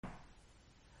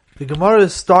The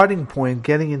Gemara's starting point,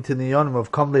 getting into the Yonim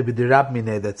of Kamle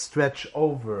B'dirab that stretch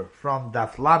over from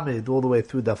Daf Lamed all the way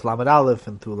through Daf Lamed Aleph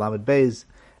and through Lamed Beis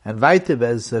and Vaite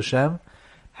Bez Hashem,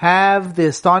 have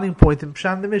their starting point in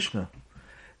Pshan the Mishnah.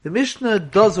 The Mishnah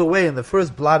does away in the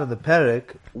first blot of the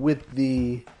Perek with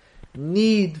the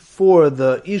need for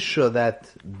the Isha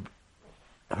that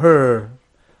her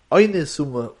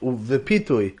Oynis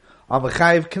V'pitui on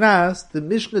Mechayiv Knas. The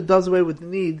Mishnah does away with the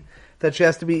need that she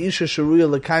has to be Isha Sharuya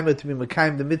L'kaima to be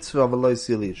Mekayim the mitzvah of Eloi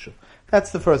Sil Isha.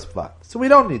 That's the first plot. So we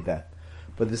don't need that.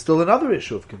 But there's still another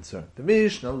issue of concern. The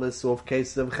Mishnah lists off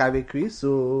cases of Chayve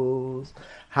Krisus.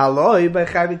 Haloi by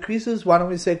Chayve Krisus, why don't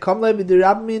we say Kamle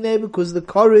B'dirab Mineh, because the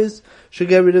Koris should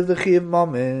get rid of the Chiyav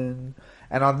Momen.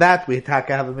 And on that we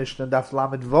have a Mishnah Daf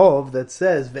Lamed Vov that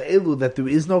says Ve'elu, that there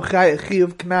is no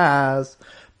Chiyav Knas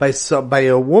by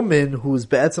a woman who's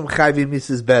Be'etzem Chayve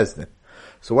Mrs. Bezdin.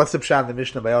 So what's the pshat in the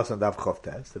Mishnah by us on Daf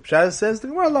Chovtes? The pshat says the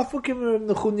Gemara Lafukim Reb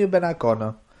Nechunya ben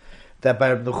Akona, that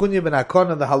by Reb Nechunya ben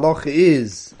Akona the halacha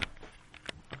is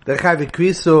the Chayve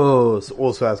Krisos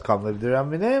also has Kamle B'dirab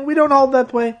Mineh, and we don't hold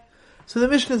that way. So the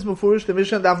Mishnah is mufurish. The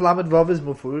Mishnah Daf Lamed Vav is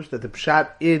mufurish that the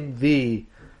pshat in the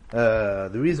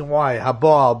reason why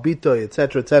Habal, Bitoy,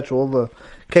 etc., all the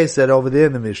cases that are over there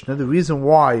in the Mishnah, the reason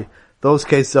why those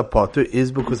cases are potter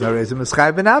is because Harezim is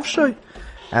Chayv ben Avshoy.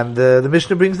 And the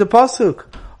Mishnah brings the pasuk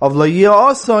of Lo Yeh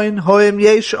Osoin Hoem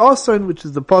Yesh Osoin, which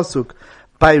is the pasuk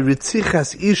by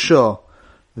Ritzichas Isha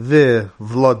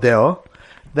V'Vlodeo,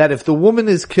 that if the woman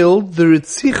is killed, the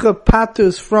Ritzicha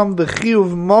patters from the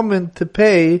Chiyuv moment to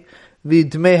pay the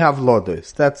Dmei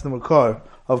Havlodos. That's the makor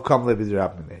of Kamle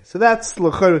B'dirab Mineh. So that's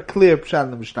l'chor clear pshat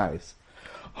in the Mishnayos.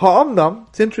 Ha'omnam,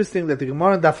 it's interesting that the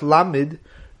Gemara Daf Lamed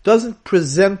doesn't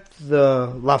present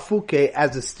the lafuke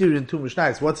as a steer in two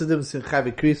Mishnayos. What's the difference in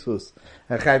Chayve Krisus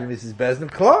and Chayve Mrs.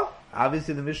 Bezdin? Klar,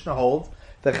 obviously the Mishnah holds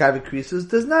that Chayve Krisus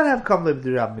does not have Kamle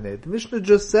B'dirab Mineh. The Mishnah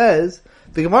just says,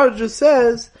 the Gemara just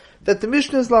says that the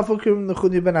Mishnah is lafuke from the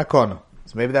Nechunya ben Akona.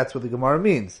 So maybe that's what the Gemara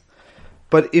means.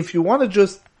 But if you want to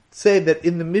just say that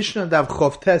in the Mishnah Dav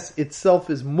Chovtes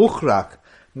itself is muchrak,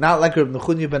 not like Reb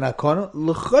Nechunya ben Akona,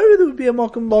 l'chayr there would be a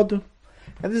mokum lodu.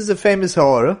 And this is a famous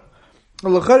ha'ora.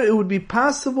 It would be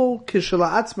possible to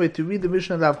read the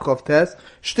Mishnah Dav Chovtes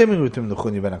stimming with him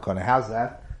Nechunya ben Akona. How's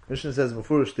that? Mishnah says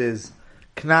before there's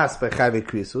Knas by Chayve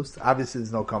Krisus. Obviously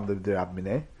there's no Kamle B'dirab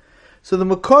Mineh. So the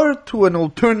makor to an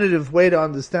alternative way to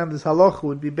understand this halacha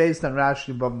would be based on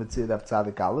Rashi Bam Mitzid Av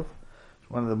Tzadik Aleph,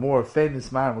 one of the more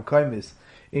famous Mar Makoimis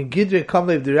in Gidre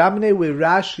Kamle B'dirab Mineh, where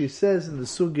Rashi says in the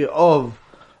sugya of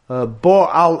Bo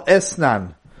Al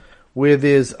Esnan, where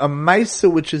there's a Maisa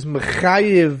which is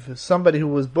Mechayiv, somebody who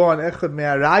was born Echad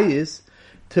Me'arayis,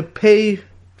 to pay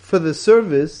for the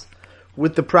service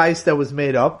with the price that was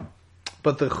made up.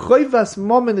 But the Choyvas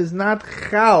Momen is not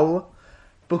Chal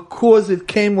because it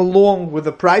came along with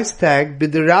a price tag,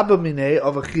 B'dirab Mineh,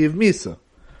 of a Chiyav Misa.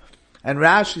 And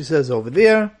Rashi says over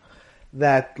there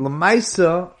that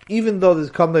L'maisa, even though there's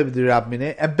Kamle B'dirab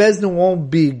Mineh, and Bezdin won't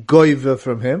be Goiva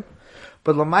from him,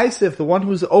 but Lamaisa, if the one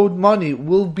who's owed money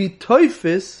will be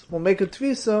toifis, will make a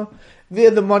tvisa,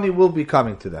 there the money will be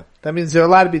coming to them. That means they're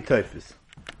allowed to be toifis.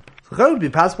 So it would be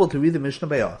possible to read the Mishnah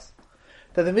by us.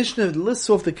 That the Mishnah lists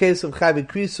off the case of Chayve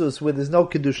Krisus where there's no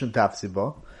Kedushin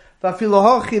Tafsiba.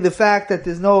 Vafilohochi, the fact that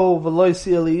there's no Veloy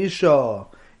Sili Isha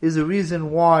is a reason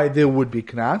why there would be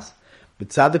Knas. But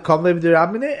Tzaddik Kamle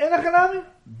B'dirab Mineh, Enachanami.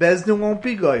 Bezdin won't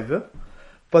be Goiva.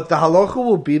 But the halacha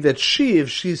will be that if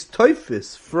she's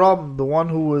toifis from the one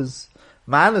who was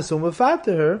manas umafat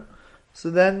to her, so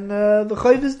then the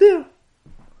chayv is there.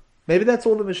 Maybe that's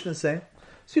all the Mishnah is saying.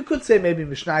 So you could say maybe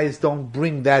Mishnayos don't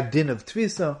bring that din of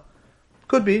tvisa.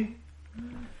 Could be.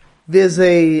 There's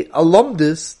a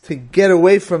alumnus to get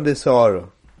away from this ha'ara.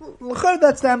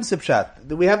 That's the Amsib Pshat.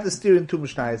 We have the steer in two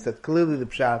Mishnayos, that's clearly the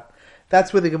Pshat.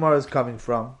 That's where the Gemara is coming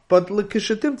from. But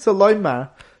l'kishatim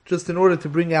tzaloymar, just in order to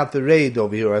bring out the raid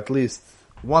over here, or at least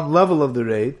one level of the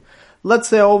raid, let's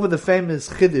say over the famous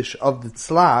Chiddush of the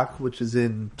Tzlach, which is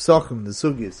in Psochim, the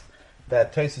Sugis,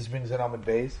 that Tosis brings in Amid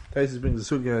Beis. Tosis brings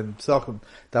the Sugya in Psochim,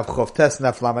 Dav Chovtes,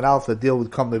 Naf Lamed Alf, that deal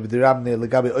with Kamle B'dirab Mineh,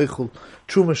 Legabi Oichul,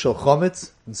 Truma Shel Chometz,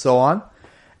 and so on.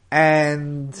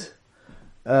 And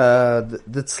the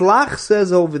Tzlach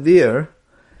says over there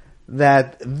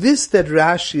that this that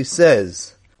Rashi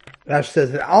says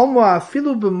that Alma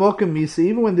afilu b'mokem misa,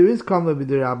 even when there is Kamle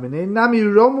B'dirab Mineh, nami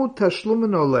romu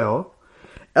tashlumen oleo,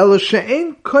 elo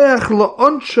she'en koyach lo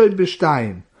onshoy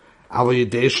b'shtayim, alo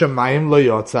yidei shamayim lo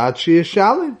yotzat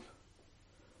sheyeshalim.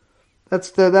 That's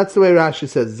the way Rashi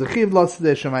says. Zechiv lo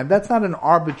tzedei shamayim. That's not an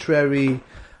arbitrary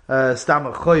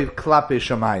stam choiv klape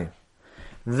shamayim.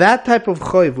 That type of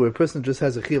choiv, where a person just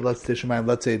has a chiyuv,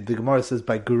 let's say the Gemara says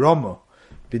by groma,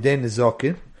 b'dei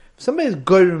nizokin. If somebody is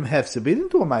goyrim hefse, but he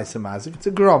didn't do a ma'aseh mazik, it's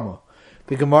a groma.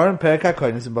 The Gemara in Perek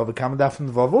HaKoynes in Bava Kama Daf and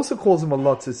Vav also calls him a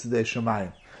lotzis dei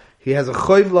shemayim. He has a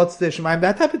choiv lotzis dei shemayim.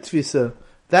 That type of tvisa,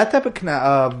 that type of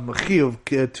chiyuv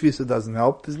tvisa doesn't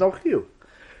help. There's no chiyuv.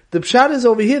 The pshat is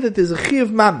over here that there's a chiyuv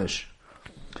mamish.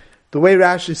 The way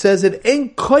Rashi says it,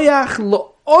 ein koyach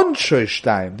lo'onshoy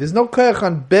shtayim. There's no koyach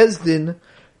on bezdin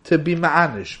to be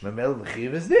ma'anish. Memel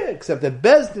l'chiv is there, except that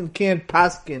bezdin can't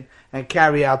paskin and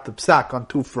carry out the psak on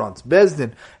two fronts.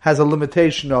 Bezdin has a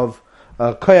limitation of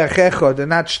koyach echod and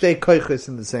not shtei koyches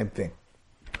in the same thing.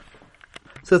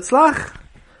 So tzlach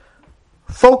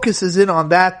focuses in on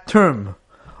that term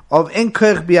of en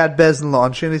koyach biad bezdin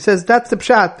launch, and he says that's the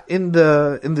pshat in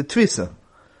the tvisa.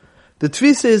 The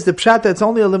tvisa is the pshat that's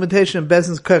only a limitation in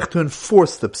bezdin's koyach to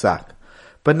enforce the psak,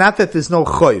 but not that there's no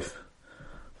choiv.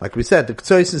 Like we said, the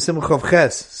Ktsois in Simchov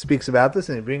Ches speaks about this,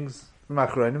 and he brings from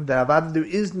Achronim that Avad, there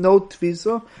is no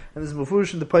tvisa, and there's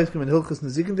Mefurish in the Paiskim and Hilchas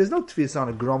Nezikin, there's no tvisa on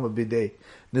a Groma Bidei,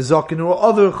 Nezokin, or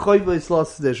other Choyvles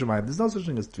Los Deshemayim. There's no such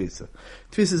thing as tvisa.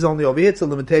 Tvisa is only over here, it's a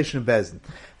limitation of Bezdin.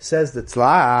 Says the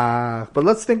Tzlach. But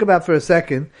let's think about for a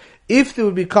second, if there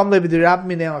would become Lebidirab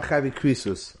Minei Achavi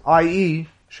Krisus, i.e.,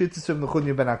 Shittis of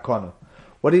Nechunya Ben Akona.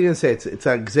 What are you going to say?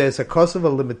 It's a cause of a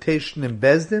limitation in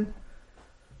Bezdin?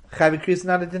 Chavi Kris is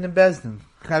not a din in Bezdin.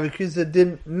 Chavi Kris is a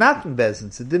din not in Bezdin.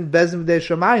 It's a din Bezdin b'dei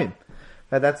Shemayim.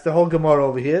 That's the whole Gemara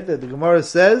over here. That the Gemara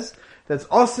says that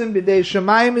Osin b'dei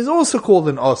Shemayim is also called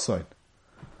an Osin.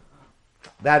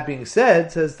 That being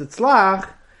said, says the Tzlach,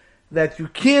 that you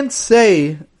can't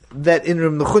say that in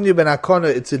Reb Nechunya ben Akona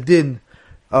it's a din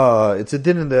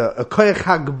in the a koyach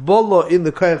hagbolo in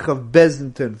the koyach of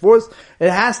Bezdin to enforce.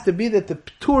 It has to be that the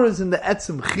ptur is in the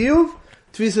etzim chiyuv.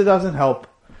 Tvisa doesn't help.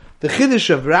 The Chiddush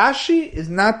of Rashi is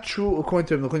not true according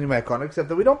to Nechunya ben Akona, except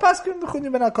that we don't pass him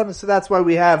Nechunya ben Akona, so that's why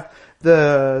we have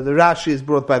the Rashi is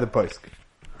brought by the Posek.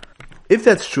 If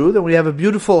that's true, then we have a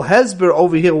beautiful hesber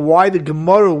over here why the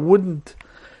Gemara wouldn't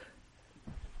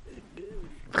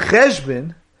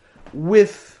cheshbin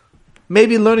with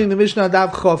maybe learning the Mishnah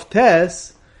Daf Chof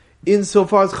Tes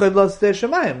insofar as Chayv Los Dei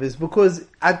Shemayim is because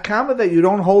at Kama that you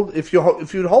don't hold, if you'd hold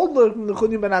the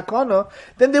Nechunya ben Akona,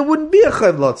 then there wouldn't be a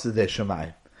Chayv Los Dei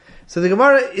Shemayim. So the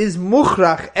Gemara is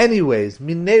muchrach anyways.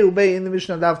 Minei ubei in the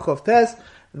Mishnah Daf Chof Tes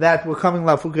that we're coming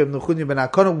lafukei Nechunya ben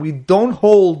Akona. We don't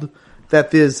hold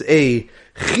that there's a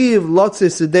chiv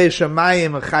lotzis sedei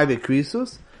shemayim and chayve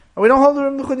krisus, and we don't hold the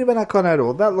Nechunya ben Akona at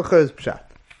all. That l'chor is pshat.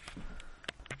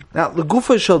 Now the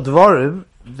gufa shel dvarim,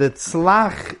 the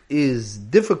tzlach is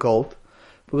difficult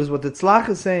because what the tzlach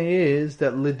is saying is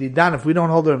that l'didan, if we don't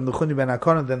hold the Nechunya ben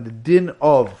Akona, then the din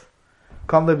of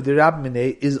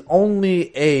is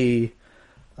only a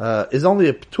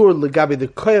ptur legabi the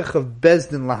koyach of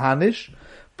bezdin lahanish,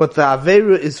 but the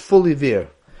avera is fully there.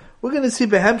 We're going to see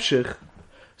behemshich.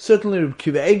 Certainly, Reb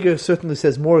Kiva Eger certainly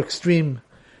says more extreme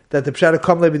that the pshat of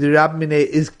kam lebi derab minei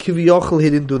is kiviyochel, he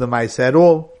didn't do the ma'aseh at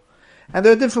all. And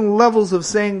there are different levels of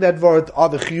saying that vart are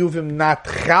the chiyuvim not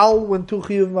chal when two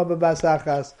chiyuvim are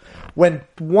b'basachas. When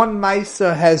one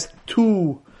ma'aseh has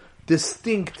two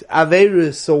distinct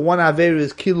averis, so one averis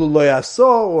is kilu lo yaso,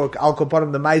 or al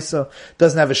koparim the maisa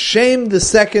doesn't have a shame the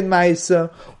second maisa,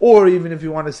 or even if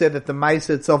you want to say that the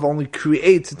maisa itself only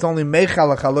creates, it's only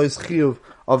mechal achalois chiyuv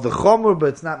of the chomer, but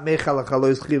it's not mechal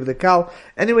achalois chiyuv of the kal.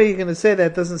 Anyway, you're going to say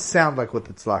that it doesn't sound like what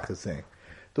the tzlach is saying.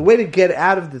 The way to get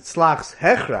out of the tzlach's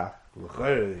hechra,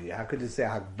 how could you say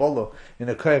hakbolo in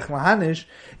a koyach lahanish,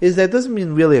 is that it doesn't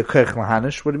mean really a koyach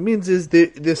lahanish. What it means is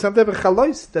there's some type of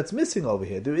chalois that's missing over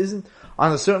here. There isn't,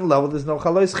 on a certain level, there's no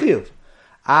chalois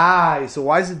chiyuv. So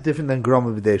why is it different than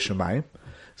groma b'dei shemayim?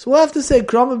 So we'll have to say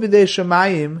groma b'dei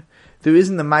shemayim, there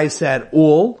isn't a ma'aseh at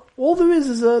all. All there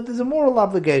is there's a moral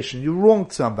obligation. You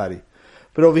wronged somebody.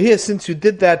 But over here, since you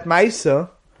did that ma'aseh,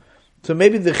 so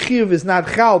maybe the chiyuv is not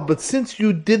chal, but since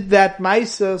you did that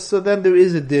ma'aseh, so then there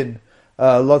is a din,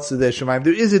 lots of the shemayim.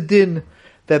 There is a din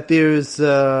that there's,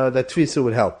 that tvisa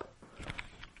would help.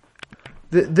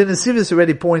 The Nesivos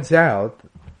already points out,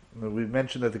 we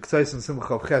mentioned that the Ksais and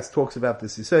Simcha of Ches talks about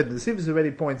this. He said, the Nesivos already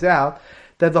points out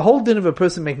that the whole din of a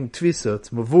person making tvisa, it's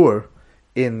mavur,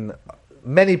 in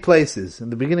many places, in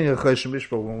the beginning of Chosh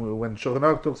Mishpah, when Shulchan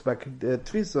Aruch talks about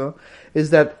tvisa, is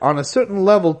that on a certain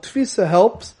level, tvisa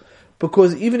helps,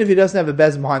 because even if he doesn't have a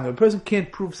bezdin behind him, a person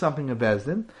can't prove something a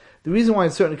bezdin. The reason why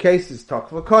in certain cases,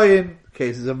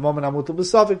 cases of Momen Amutul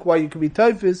B'Safik, why you can be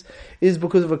typhus, is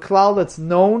because of a klal that's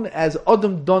known as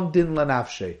Odom Don Din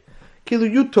Lanafshe.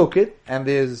 Kilu, you took it, and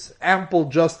there's ample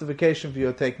justification for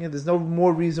your taking it. There's no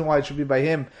more reason why it should be by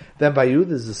him than by you.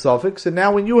 There's a suffix. And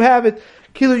now when you have it,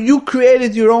 Kilu, you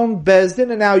created your own bezdin,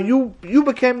 and now you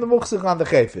became the muchzik on the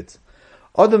chayfetz.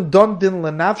 Adam don din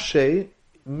lenafshe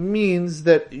means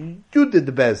that you did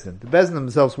the bezdin. The bezdin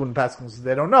themselves wouldn't pass because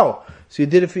they don't know. So you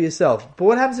did it for yourself. But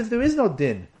what happens if there is no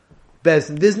din?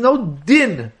 Bezdin. There's no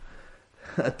din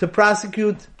to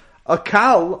prosecute a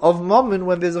kal of momin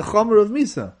when there's a chomer of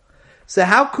misa. So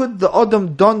how could the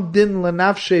Adam don din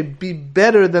lenafshe be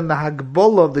better than the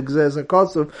hagbola of the Gzeres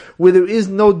HaKosov, where there is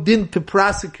no din to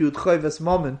prosecute choyves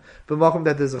momin, but welcome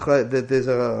that there's a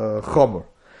chomer.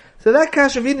 So that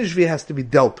kash of inishvi has to be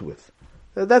dealt with.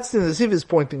 That's the Nesiv is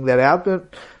pointing that out,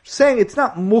 but saying it's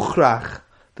not muchrach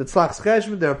that tzlach's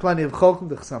cheshvan. There are plenty of cholkim.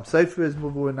 The sans-serif is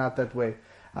moving not that way.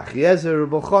 Achiezer,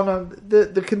 Bochona.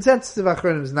 The consensus of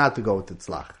Achronim is not to go with the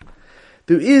tzlach.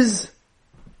 There is,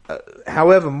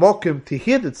 however, mokim to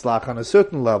hear the tzlach on a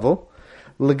certain level.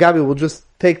 Legabi will just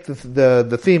take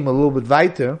the theme a little bit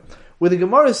weiter, where the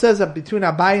Gemara says that between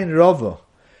Abai and Rava,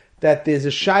 that there's a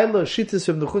shaila shittas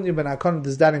of Nechunya ben Akon.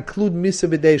 Does that include misa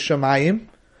b'dei shamayim,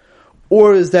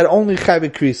 or is that only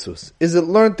chayve krisus? Is it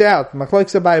learnt out?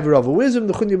 Machlokes Abai and Rava. Where's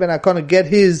Nechunya ben Akon get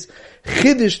his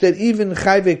chiddush that even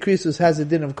chayve krisus has a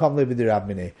din of kam levi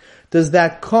Rabminei? Does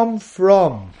that come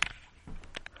from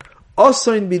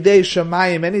also in bidei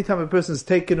shamayim? Anytime a person is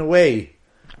taken away,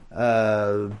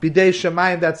 bidei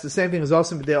shamayim, that's the same thing as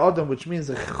also bidei adam, which means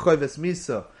a choyves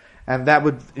misa, and that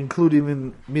would include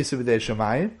even misa bidei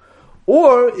shamayim.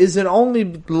 Or is it only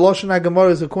Lashon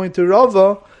HaGemara is according to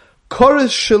Rava?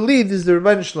 Koros Shalid is the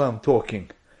Rebbeinu Shalom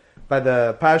talking by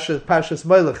the Parshas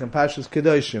Melech and Parshas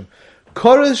Kedoshim.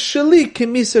 Koros Shalid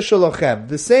Kimisa Shalochem.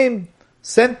 The same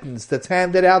sentence that's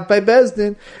handed out by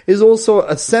Bezdin is also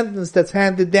a sentence that's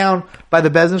handed down by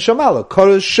the Bezdin Shamala.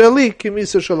 Koros Shalid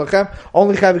Kimisa Shalochem.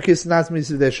 Only Chavik not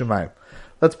Misa B'dei Shamayim.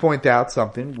 Let's point out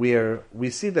something where we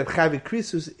see that Chavik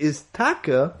Krisus is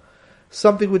taka,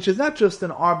 something which is not just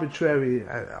an arbitrary.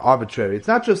 It's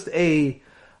not just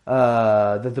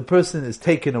that the person is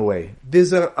taken away.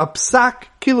 There's a psak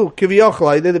kilu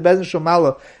kiviyochala. The Bezdin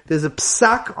Shamala. There's a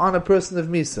psak on a person of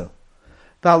misa.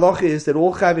 The halacha is that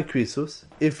all chayve krisus,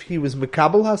 if he was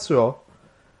mekabel hasro,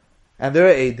 and there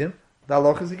are edim, the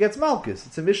halacha is he gets malchus.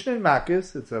 It's a mishnah in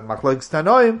Makis. It's a machlokes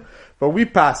tanoim, but we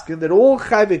paskin that all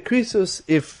chayve krisus,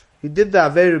 if he did the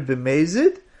aver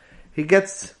b'mezid, he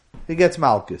gets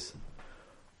malchus.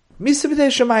 Misa b'dei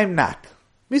shamayim not.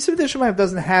 Misa b'dei shamayim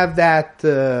doesn't have that,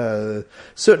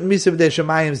 certain misa b'dei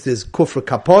shamayim, there's kufra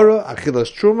kapora,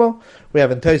 achilas truma, we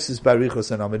have in Tosis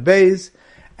barichos and Amid Beis,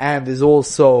 and there's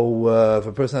also, if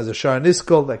a person has a sharon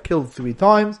iskol that killed 3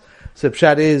 times, so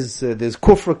pshat is, there's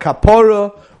kufra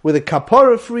kapora, where the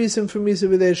kapora frees him from misa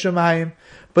b'dei shamayim,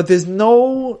 but there's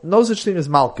no such thing as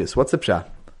malchus. What's the pshat?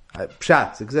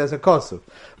 Pshat, Gzeres HaKosov.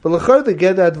 But l'chor the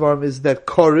Geda Advarim is that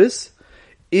chorus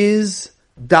is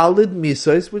Dalid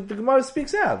Misos, which the Gemara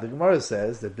speaks out. The Gemara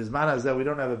says that Bisman Hazeh, we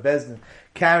don't have a Bezdin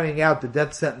carrying out the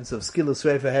death sentence of Skila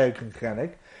Sreifa Herik and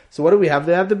Chenek. So what do we have?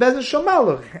 They have the Bezdin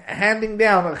Shomalach handing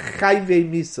down a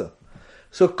Chayve Misa.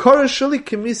 So Korah Shali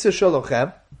Kemisa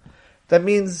Shalochem. That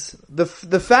means the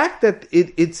fact that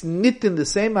it's nitin, the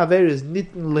same aver is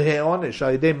nitin leheonish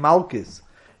ayidei malkis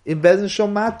in Bezdin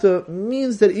Shomata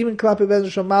means that even klape Bezdin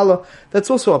Shomala, that's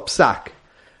also a psak.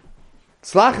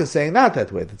 Tzlach is saying not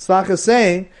that way. The Tzlach is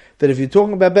saying that if you're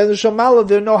talking about Bezdin Shomala,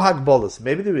 there are no hagbolas.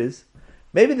 Maybe there is.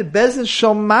 Maybe the Bezdin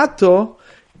Shomato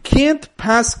can't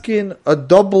paskin a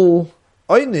double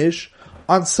oynish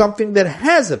on something that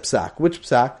has a psak. Which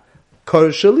psak? Korah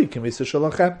Shali Kemisa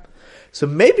Shalochem. So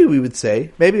maybe we would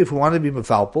say, maybe if we want to be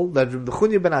mefalpel, that from the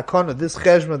Chunya ben Akona, this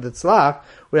cheshma, the tzlach,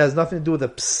 where it has nothing to do with a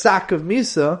psak of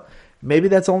misa, maybe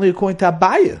that's only according to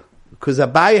Abaya. Because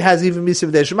Abaya has even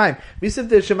misa v'dei shemayim. Misa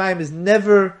v'dei shemayim is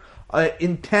never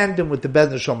in tandem with the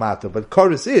Bezdin Shomato, but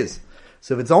chorus is.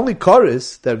 So if it's only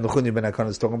chorus that the Chunya ben Akona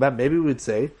is talking about, maybe we would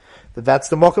say that that's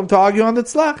the mokum to argue on the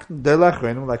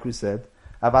tzlach. Like we said,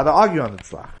 about to argue on the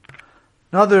tzlach.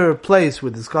 Another place we're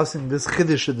discussing this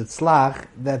chiddush of the tzlach,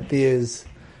 that there's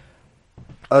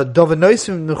a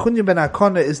dovanoisim nechunya ben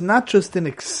akona is not just an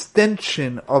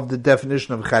extension of the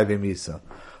definition of chayve misa,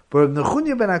 but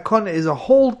nechunya ben akona is a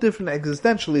whole different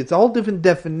existentially. It's a whole different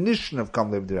definition of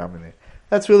kam lev d'ramine.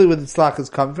 That's really where the tzlach is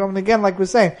coming from. And again, like we're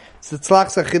saying, it's the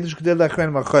tzlach's chiddush g'del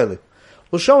lachrein macholik.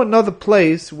 We'll show another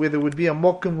place where there would be a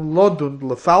mokum lodun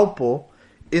lefalpo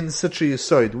in such a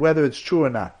yisoid, whether it's true or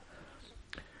not.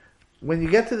 When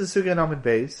you get to the Sugya Namid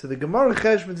Beis, so the Gemara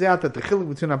Cheshbon Zayat, that the chiluk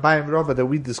between Abai and Rava that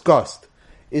we discussed,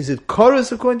 is it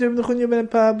chorus according to Ibn Chunya ben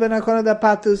Akona that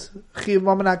patus Chiv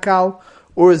Maman Akal,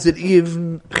 or is it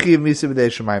even Chiyav Misa B'dei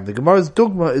Shemayim? The Gemara's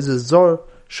dogma is a Zor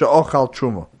She'ochal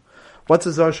Truma. What's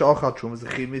a Zor She'ochal Truma? Is the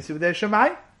Chiyav Misa B'dei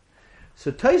Shemayim?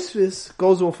 So Tosfos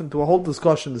goes off into a whole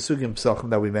discussion, the Sugim Pesachim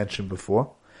that we mentioned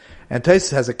before. And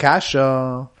Tosfos has a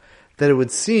kasha that it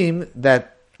would seem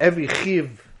that every Chiyav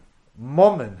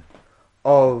moment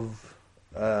of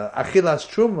Achilas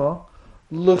Truma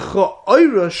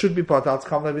L'cha'oira should be part of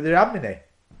Tzcham Levi D'Rabminei.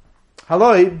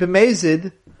 Haloi,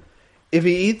 b'meizid, if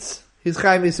he eats, he's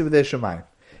Chayim Misa B'dei Shemayim.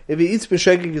 If he eats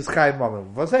b'shogeg, he's Chayim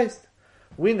Moment. Was heißt?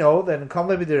 We know that in Tzcham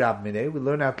Levi D'Rabminei, we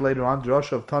learn out later on,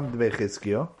 Drosha of Ton Dvei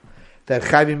Chizkiyo, that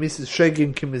Chayim Misa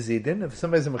Shogeg Kimizidin. If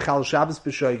somebody's a Mechal Shabbos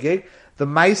b'shogeg, the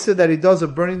Maisa that he does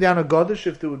of burning down a Godesh,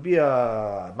 if there would be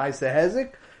a Maisa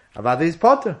Hezek, Avada is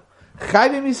Potter.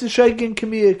 Chayim Misa Shogeg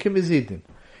Kimizidin.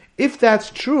 If that's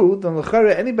true, then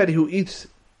l'chara, anybody who eats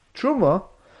truma,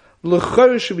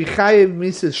 l'chara should be chayiv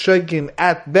misas shogin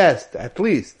at best, at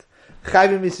least.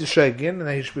 Chayiv misas shogin, and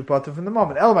then he should be part of in the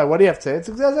moment. Elamai, what do you have to say? It's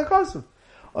exactly kosev.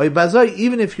 Or bazoi,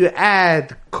 even if you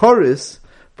add chorus,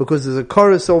 because there's a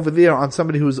chorus over there on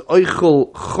somebody who's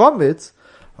oichel chometz,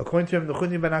 according to him, the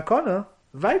chunyi ben hakona,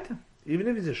 weiter. Even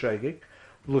if he's a shogin,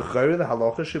 l'chara, the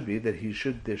halacha should be that he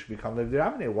should become lev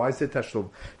d'Rabminei. Why is it tashlum?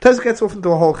 Taz gets off into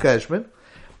a whole cheshbon.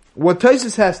 What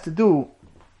Tosfos has to do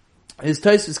is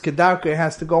Tosfos Kedarka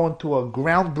has to go into a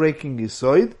groundbreaking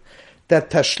yisoid that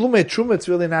Tashlume Truma, it's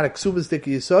really not a Kesubos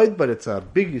yisoid, but it's a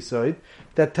big yisoid,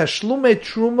 that Tashlume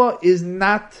Truma is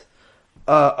not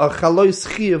a Chalois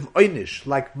Chi of Oynish,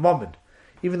 like Momen.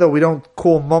 Even though we don't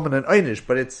call Momen an Oynish,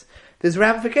 but there's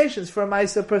ramifications for a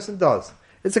Maisa person does.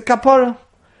 It's a Kapara.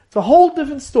 It's a whole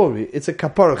different story. It's a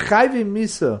Kapara. Chayvi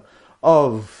Misa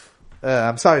of,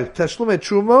 Tashlume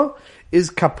Truma is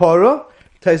kapara.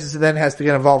 Tosfos then has to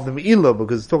get involved in Me'ilah,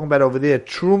 because it's talking about over there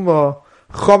Truma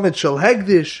Chomet Shel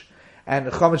Hegdish, and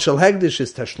Chomet Shel Hegdish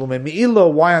is Tashlume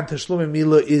Me'ilah. Why on Tashlume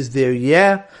Me'ilah is there?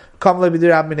 Yeah, Kam Levi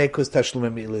D'Rabminei, because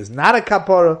Tashlume Me'ilah is not a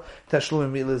kapara.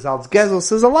 Tashlume Me'ilah is Alts Gezel.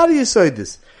 So there's a lot of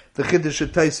yisoidis. The Chiddush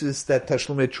of Tosfos that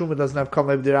Tashlume Truma doesn't have Kam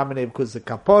Levi D'Rabminei because it's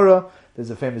a kapara.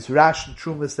 There's a famous Rashi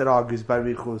Trumas that argues by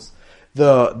Richus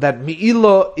that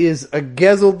Me'ilah is a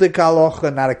Gezel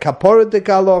Dekalocha, not a kapara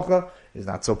Dekalocha. Is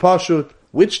not so pashut.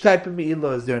 Which type of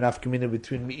me'ilah? Is there enough community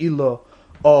between me'ilah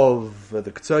of the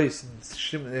Ktsois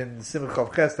and Simcha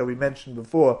of Ches that we mentioned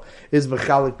before is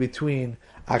mechalik between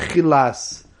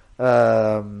achilas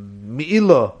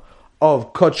me'ilah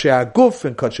of Kodshe Aguf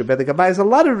and Kodshe Bedek Abayis? There's a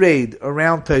lot of raid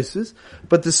around Tosfos,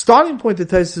 but the starting point of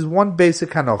Tosfos is one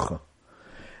basic hanocha,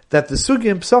 that the Sugi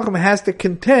in Pesachim has to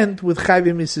contend with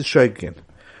Chayvim Misa Shogin.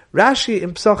 Rashi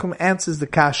in Pesachim answers the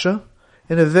kasha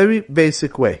in a very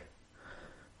basic way.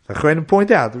 I can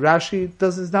point out, Rashi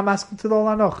is not asking to the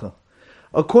Hanocha.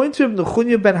 According to him, the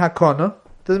Chunya ben Hakona,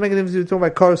 doesn't make any difference if you're talking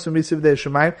about Koros or Misa B'dei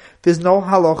Shemayim, there's no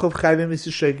halacha of Chayvim Misa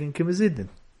Shogin Kimizidin.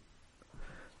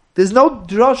 There's no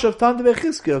drush of Tan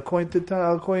Debechizki according to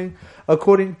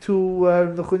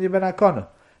the Chunya ben Hakona.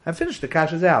 And finish, the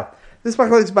kash is out. This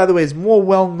machlokes, by the way, is more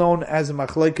well known as a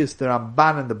machlokes the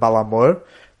Ramban and the Balamor.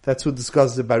 That's who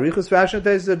discusses the Barichus. Rashi and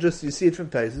Tosfos, just you see it from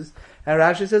Tosfos, and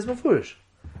Rashi says Mefurish.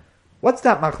 What's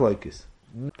that machlokes?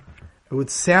 It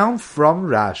would sound from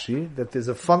Rashi that there's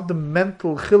a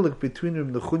fundamental chiluk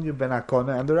between the Chunya ben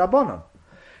Hakona and the Rabbanon.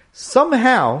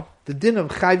 Somehow, the din of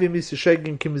Chayvim Misa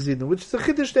Shogin Kimizidin, which is a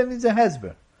chiddush that needs a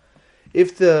hezber.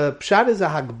 If the pshat is a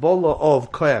hagbola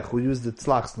of koyach, we use the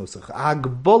tzlachs nusach, a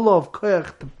hagbola of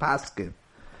koyach to paskin.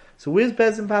 So where's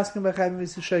Bezdin paskin by Chayvim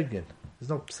Misa Shogin? There's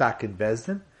no psak in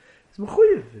Bezdin. It's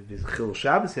mechuyev. If there's chil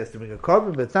Shabbos, he has to make a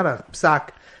korban, but it's not a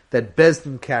psak that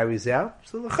Bezdin carries out.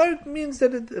 So the chayv means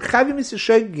that Chayvim Misa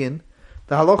Shogin,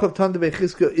 the halach of Tan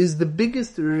Debechizki, is the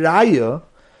biggest raya,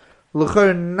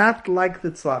 l'chayr, not like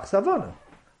the tzlach savana.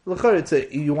 L'chayr, it's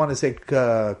you want to say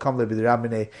Kam Levi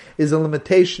D'Rabminei is a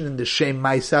limitation in the Shem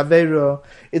Ma'asavera.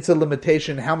 It's a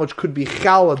limitation how much could be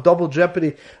chal, a double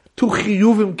jeopardy. Two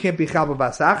chiyuvim can't be chal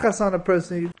b'basachas on a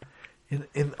person.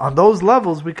 On those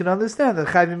levels, we can understand that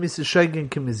Chayvim Misa Shogin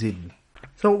Kimizidin.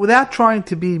 So, without trying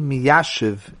to be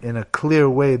miyashiv in a clear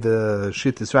way, the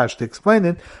Shittis Rashi to explain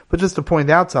it, but just to point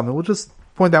out something, we'll just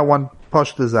point out one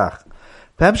pashta zach.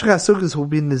 Perhaps Chasugis will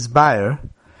be nisbayer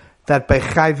that by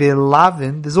Chayve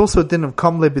Lavin, there's also a din of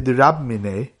Kam Levi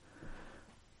D'Rabminei.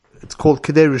 It's called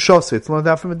Kedei Rishose. It's learned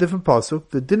out from a different pasuk.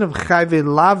 The din of Chayve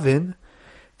Lavin,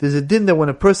 there's a din that when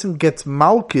a person gets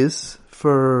malchus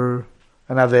for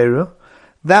an avera,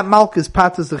 that malchus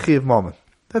patas the chiv moment.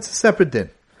 That's a separate din.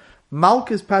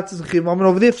 Malchus patas the chiv moment.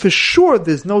 Over there, for sure,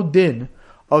 there's no din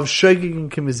of shogig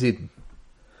and kimizidin.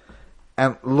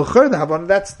 And l'chor the Havon,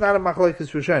 that's not a machlokes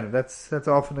Rishonim. That's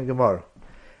often a Gemara.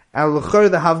 And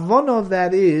the havana of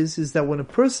that is that when a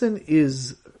person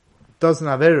doesn't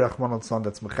have Avera Rachmana litzlan,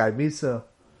 that's Mechai Misa.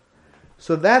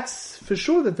 So that's for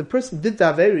sure that the person did the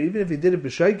Avera, even if he did it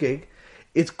b'shogeg,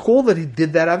 it's called that he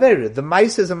did that Avera. The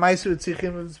Maisa is a Maisa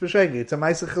Ritzichim if it's b'shogeg. It's a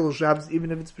Maisa Chilul Shabbos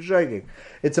even if it's b'shogeg.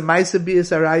 It's a Maisa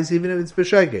Bias Arais even if it's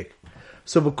b'shogeg.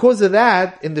 So because of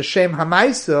that, in the Shem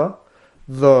HaMaisa,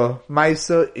 the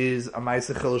Maisa is a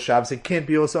Maisa Chilul Shabbos. It can't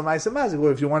be also a Maisa Mazik.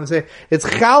 Or if you want to say, it's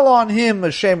Chal on him,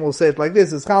 a Shem will say it like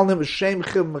this, it's Chal on him, a Shem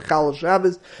Chilul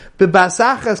Shabbos. But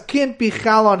Basachas can't be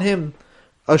Chal on him,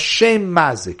 a Shem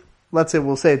Mazik. Let's say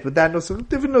we'll say it with that nusach,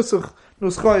 different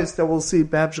nuschos that we'll see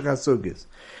perhaps Sugis.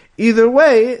 Either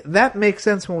way, that makes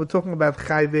sense when we're talking about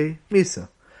Chayve Misa.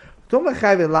 We're talking about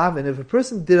Chayve Lav, and if a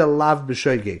person did a Lav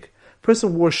b'shogeg, a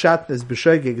person wore shatnez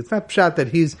b'shogeg, it's not pshat that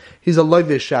he's a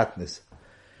loive shatnez.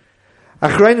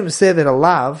 Achrayim say that a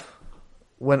Lav,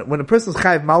 when a person's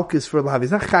Chayv Malkis for a Lav,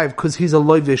 he's not Chayv because he's a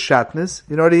loive shatnez.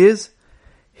 You know what he is?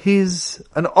 He's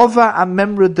an Ova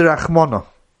Amemra Derachmona.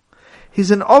 He's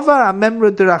an Ova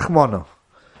Amemra Derachmona.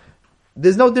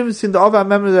 There's no difference in the Ova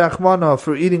Amemra Derachmona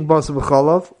for eating Basa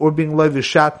B'cholov, or being Loiv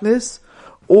Shatnis,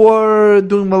 or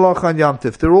doing Malach on Yom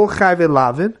Tif. They're all Chayve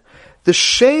Lavin. The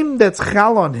shame that's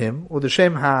Chal on him, or the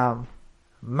shame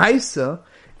Ha-Maisa,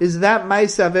 is that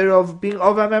Maisa Avera of being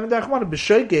Ova Amemra Derachmona.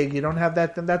 B'shogeg, you don't have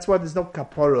that, and that's why there's no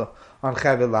Kapora on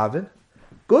Chayve Lavin.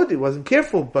 Good, he wasn't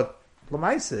careful, but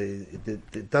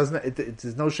it doesn't.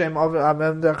 There's no shame of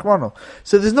Amem.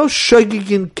 So there's no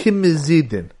shogigin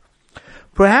kimizidin.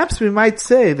 Perhaps we might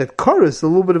say that chorus is a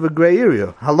little bit of a gray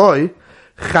area. Haloi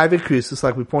chayve krisus,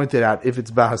 like we pointed out, if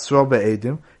it's bahasro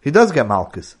be'edim, he does get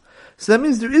malchus. So that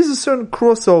means there is a certain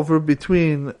crossover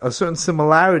between a certain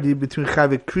similarity between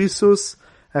chayve krisus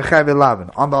and chayve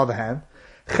lavin. On the other hand,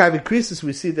 chayve krisus,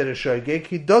 we see that a shogeg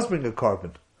he does bring a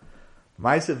carbon.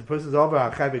 If the person's over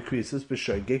Chayve Krisus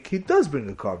b'shogeg, he does bring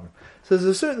a carbon. So there's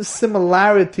a certain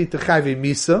similarity to Chayve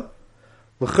Misa.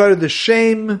 The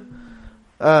shame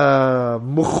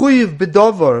Muchuyiv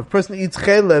b'dover. A person eats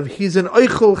chaylev, he's an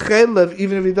oichel chaylev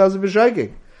even if he does it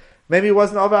b'shogeg. Maybe he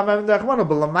wasn't over Amam Dachmana,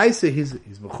 but Lamaisa he's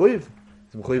Muchuyiv.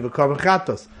 He's Muchuyiv a carbon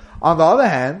chatos. On the other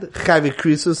hand, Chayve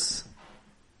Krisus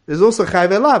is also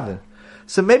Chayve Lavin.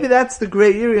 So maybe that's the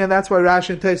gray area, and that's why Rashi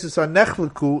and Taisus are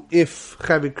nechleku if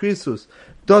Chayve Krisus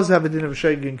does have a din of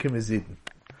shogeg and kimizidin.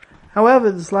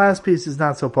 However, this last piece is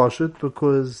not so poshut,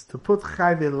 because to put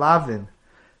Chayve Lavin,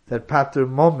 that pater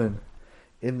momen,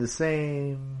 in the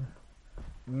same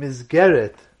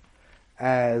mizgeret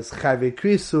as Chayve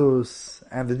Krisus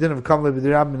and the din of kamle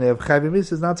b'dirabmine of Chayve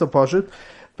Mis is not so poshut,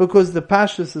 because the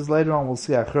pashtus is later on, we'll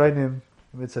see Achrayim,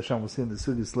 Mitzvah Hashem, we'll see in the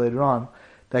Sugis later on,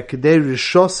 that Kedei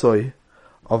Rishosoi,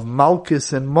 of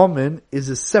Malchus and Momen is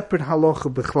a separate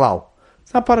halacha b'chlal.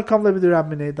 It's not part of Kamle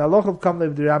B'dirabmine. The halacha of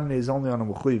Kamle B'dirabmine is only on a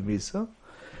Mechuyev Misa.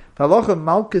 The halacha of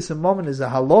Malchus and Momen is a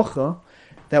halacha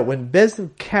that when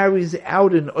Bezdin carries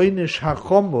out an Oynish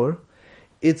HaChomor,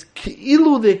 it's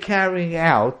ki'ilu they're carrying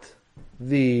out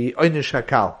the Oynish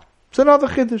HaKal. It's another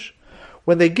Chiddush.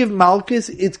 When they give Malchus,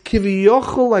 it's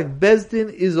kiviyochel like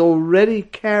Bezdin is already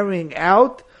carrying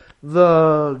out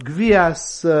the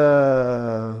Gvias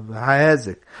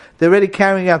Haezik. They're already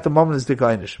carrying out the moment is the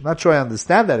Gainish. I'm not sure I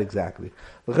understand that exactly.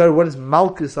 What does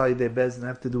Malchus Ayde Bezdin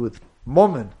have to do with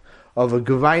moment of a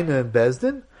Gvaina and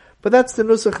Bezdin? But that's the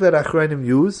nusach that Achrayim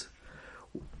use.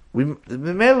 It's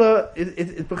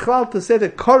bechlal to say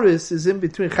that Chorus is in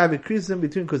between, Chayve Krisus is in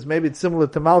between, because maybe it's similar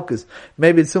to Malchus,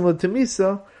 maybe it's similar to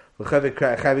Misa. But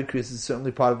Chayve Krisus is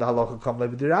certainly part of the halacha Kamle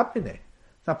B'dirabmine.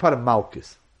 It's not part of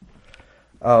Malchus.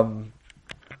 We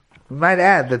might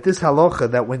add that this halacha,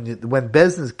 that when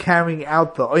Bezdin is carrying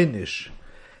out the oynish,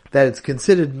 that it's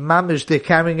considered mamish, they're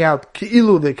carrying out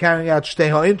ki'ilu, they're carrying out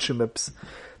shtei ha'inshimips.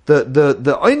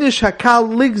 The oynish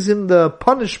hakal lives in the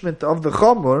punishment of the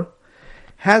chomor,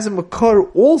 has a makor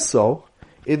also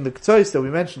in the Ktsois that we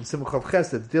mentioned, Simchav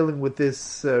Ches, that's dealing with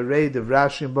this raid of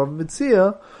Rashi and Bava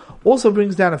Metzia, also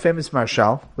brings down a famous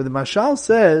marshal, where the marshal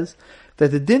says that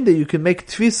the din that you can make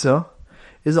tvisa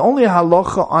is only a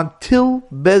halacha until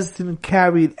Bezdin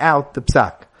carried out the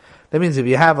psak. That means if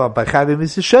you have a Bachayve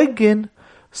Misashegin,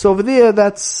 so over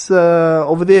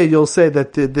there you'll say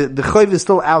that the chayv is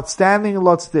still outstanding,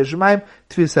 lots of Shemaim,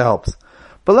 tvisa helps.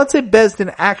 But let's say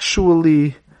Bezdin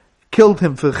actually killed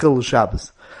him for Chilul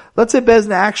Shabbos. Let's say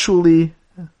Bezdin actually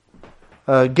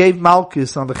gave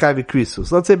Malchus on the Chayve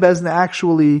Krisus. Let's say Bezdin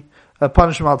actually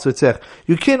punished him al tzvetzech.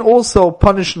 You can also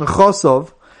punish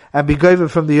Nechosov and be given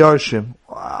from the Yarshim,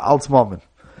 alt moment.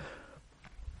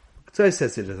 So he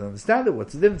says he doesn't understand it.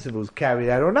 What's the difference if it was carried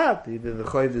out or not? Either the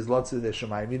Chayv is lots of the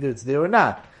Shemaim, either it's there or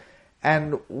not.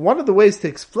 And one of the ways to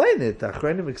explain it,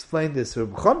 Achronim explained this, or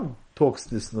B'chon talks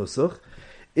this nusach,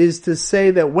 is to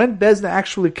say that when Bezna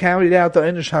actually carried out the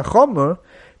Einish HaChomer,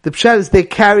 the pshat is they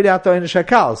carried out the Einish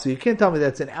HaKal. So you can't tell me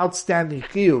that's an outstanding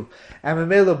chiyuv. And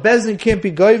Mamela Bezna can't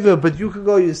be goiver, but you can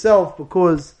go yourself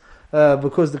because the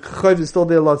chayv is still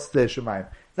there, lots of Shemayim.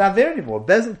 It's not there anymore.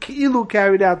 Bezna Ki'ilu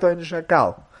carried out the Einish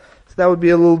HaKal. So that would be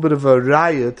a little bit of a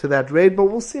raya to that raid, but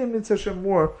we'll see in Mitzvah Shem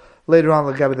more later on,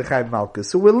 L'gabi the Chaim Malkus.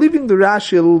 So we're leaving the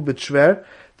Rashi a little bit shver.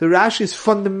 The Rashi's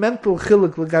fundamental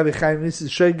chiluk L'gabi Chaim Misa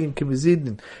Shogin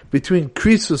Kimizidin between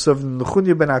Krisus of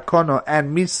Nechunya ben Akono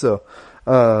and Misa,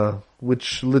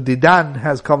 which L'didan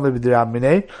has come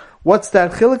Levidirab. What's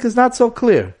that chiluk is not so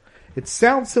clear. It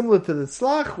sounds similar to the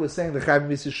Tzlach. We're saying the Chaim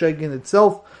Misa Shogin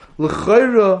itself,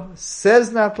 L'chayra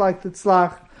says not like the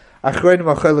Tzlach.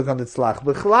 Achronim achaylik on the tzlach.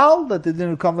 B'chlal, that it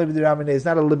didn't come with the Ramine is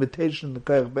not a limitation in the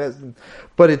Koyach Bezin,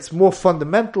 but it's more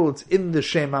fundamental. It's in the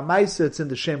Shem HaMaisa, it's in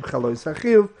the Shem Chaloi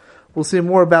Sachiv. We'll see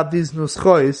more about these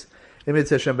nuschois in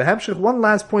Mitzvah Shem Behemshech. One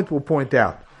last point we'll point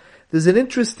out. There's an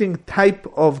interesting type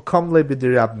of Komle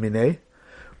B'dirab Minei,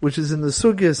 which is in the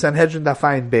Sugya Sanhedrin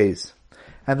Dafayin Beis.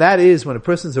 And that is when a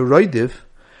person's a roidiv,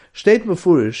 state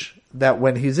mefurish, that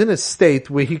when he's in a state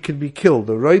where he can be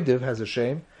killed, a roidiv has a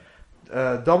shame,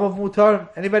 Dom of Mutar,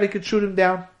 anybody could shoot him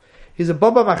down. He's a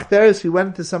Baba Machteres, he went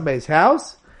into somebody's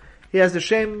house, he has a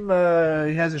shame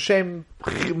Mechuyiv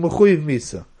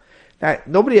Misa. Now,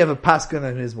 nobody ever paskan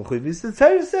on his Mechuyiv Misa. The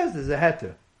Torah says there's a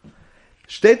heter.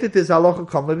 Stated is halacha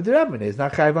komle b'dirabmine, he's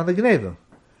not chayiv on the gneva.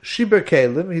 Shiber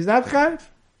Kalim, he's not chayiv.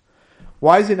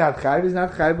 Why is he not chayiv? He's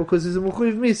not chayiv because he's a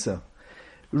Mechuyiv Misa.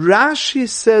 Rashi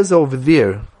says over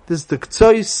there, this is the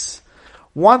Ktsois,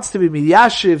 wants to be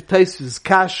miyashiv, Taisus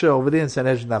Kasha over there in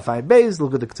Sanhedrin Dafayin Beis,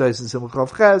 look at the Ktsois in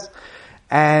Simchov Ches,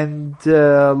 and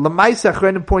Lamaisa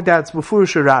Achronim point out it's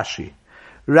Mefurish Rashi.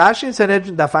 Rashi in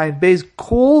Sanhedrin Dafayin Beis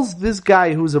calls this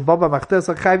guy who's a Baba Machteres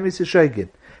like Chayiv Misa Shogin.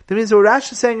 That means what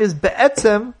Rashi is saying is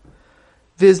be'etzem,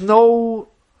 there's no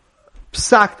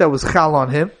psak that was chal on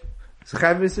him. It's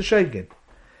Chayiv Misa Shogin.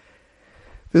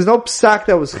 There's no psak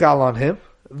that was chal on him.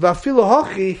 V'afilu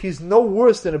hachi, he's no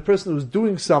worse than a person who's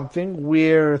doing something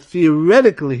where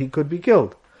theoretically he could be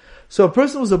killed. So a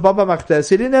person who's a Baba Machteres,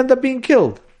 he didn't end up being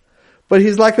killed. But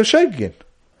he's like a Shogin.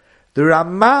 The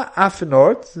Ramah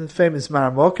Afinort, the famous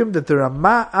Maramokim, that the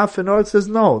Ramah Afinort says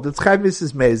no, that's Chayiv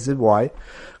Misa Meizid. Why?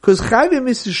 Because Chayiv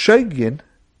Misa Shogin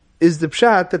is the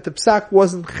pshat that the psak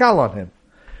wasn't chal on him.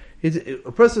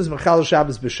 A person is Mechal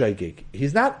Shabbos b'Shogeg.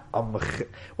 He's not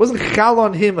wasn't chal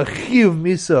on him a Chiyuv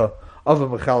Misa of a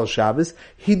Mechal Shabbos.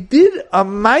 He did a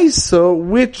Maisa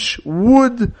which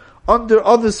would, under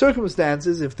other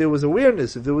circumstances, if there was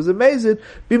awareness, if there was a Mezid,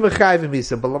 be Mechayiv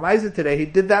Misa. But Lamaisa today, he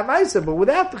did that Maisa, but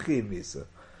without the Chiyuv Misa.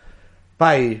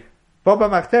 By Baba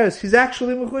Machteres, he's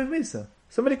actually Mechayiv Misa.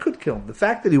 Somebody could kill him. The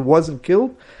fact that he wasn't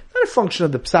killed, not a function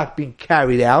of the psak being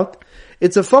carried out.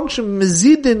 It's a function,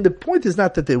 Mezidin, the point is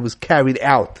not that it was carried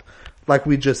out, like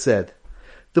we just said.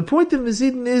 The point of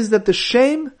Mezidin is that the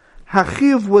shame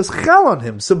Hachiv was chal on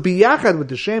him. So biyachad with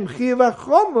the shame Chiv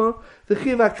HaChomer, the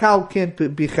Chiv HaKal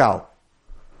can't be chal.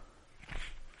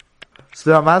 So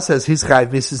the Ramah says his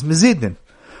Chayiv Misa is Mezidin.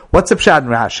 What's the pshat in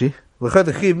Rashi?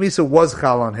 The Chiv Misa was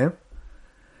chal on him.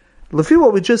 Lefi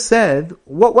what we just said,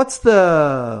 what's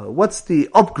the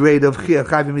upgrade of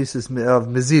Chayiv Misa of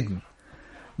Mezidin?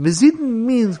 Mezidin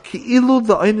means ki'ilu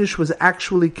the einish was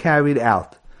actually carried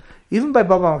out. Even by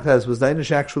Baba Machteres, was the einish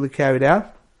actually carried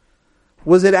out?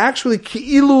 Was it actually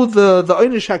ki'ilu the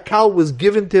einish hakal was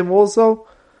given to him also?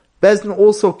 Bezdin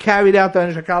also carried out the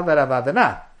einish hakal that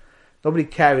avadana. Nobody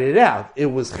carried it out. It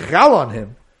was chal on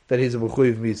him that he's a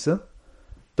mechuyev misa,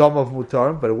 dom of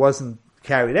mutarim, but it wasn't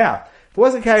carried out. If it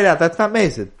wasn't carried out, that's not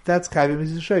mezid. That's chayiv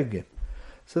misa shogin.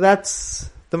 So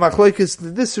that's the machlokes.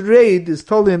 This raid is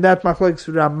totally in that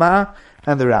machlokes Ramah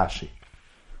and the Rashi.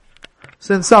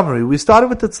 So in summary, we started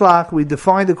with the tzlach. We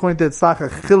defined according to the tzlach a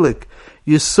chilik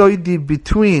yisoidi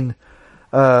between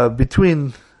Reb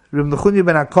Nechunya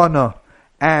ben Akana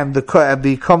and the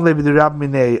Komle b'dirab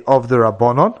minei of the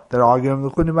Rabbanon that are arguing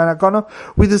Reb Nechunya ben Akana.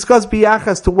 We discussed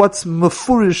biyachas to what's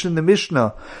mefurish in the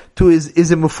Mishnah. Is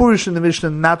it mefurish in the Mishnah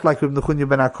not like Reb Nechunya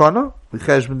ben Akana? We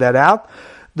cheshbon that out.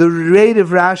 The raid of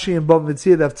Rashi and Bava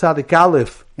Metzia of Tzadik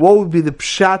Aleph, what would be the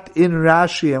pshat in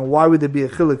Rashi and why would there be a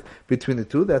chilik between the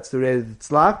two? That's the raid of the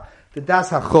tzlach. The das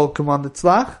hacholkim on the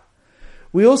tzlach.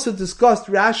 We also discussed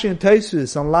Rashi and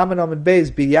Tosfos on Lamed Amud Beis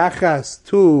biyachas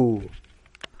to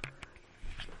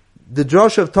the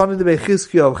drosh of Tani de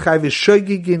Bechizkiya of Chayv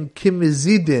Shogigin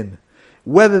Kimizidin,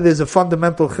 whether there's a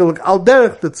fundamental chilik al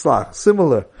derech the tzlach,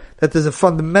 similar, that there's a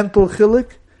fundamental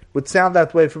chilik would sound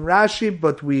that way from Rashi,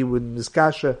 but we would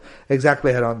niskasha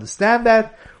exactly how to understand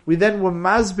that. We then were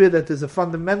masbir that there's a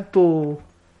fundamental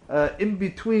in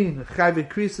between chayve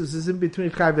krisus is in between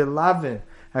chayve lavin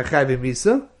and chayve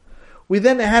misa. We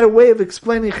then had a way of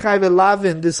explaining chayve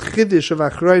lavin, this chiddush of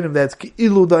achronim that's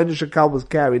ilu the Einish HaKal was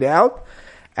carried out.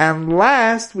 And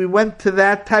last, we went to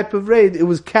that type of raid. It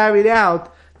was carried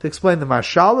out to explain the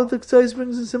mashal that the Ktsois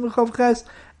brings in Simcha Chav Ches,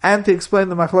 and to explain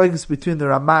the machlokes between the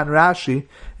Ramah and Rashi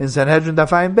in Sanhedrin Daf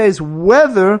Ayin Beis,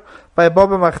 whether by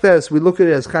Baba Machteres we look at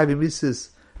it as Chayv Mises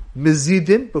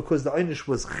Mizidin, because the Einish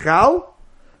was Chal,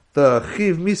 the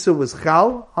Chiv Misa was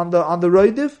Chal on the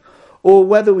Roidif, or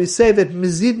whether we say that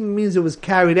Mizidin means it was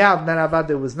carried out, and then Avad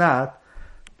it was not,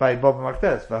 by Baba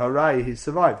Machteres. For Harai, he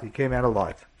survived, he came out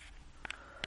alive.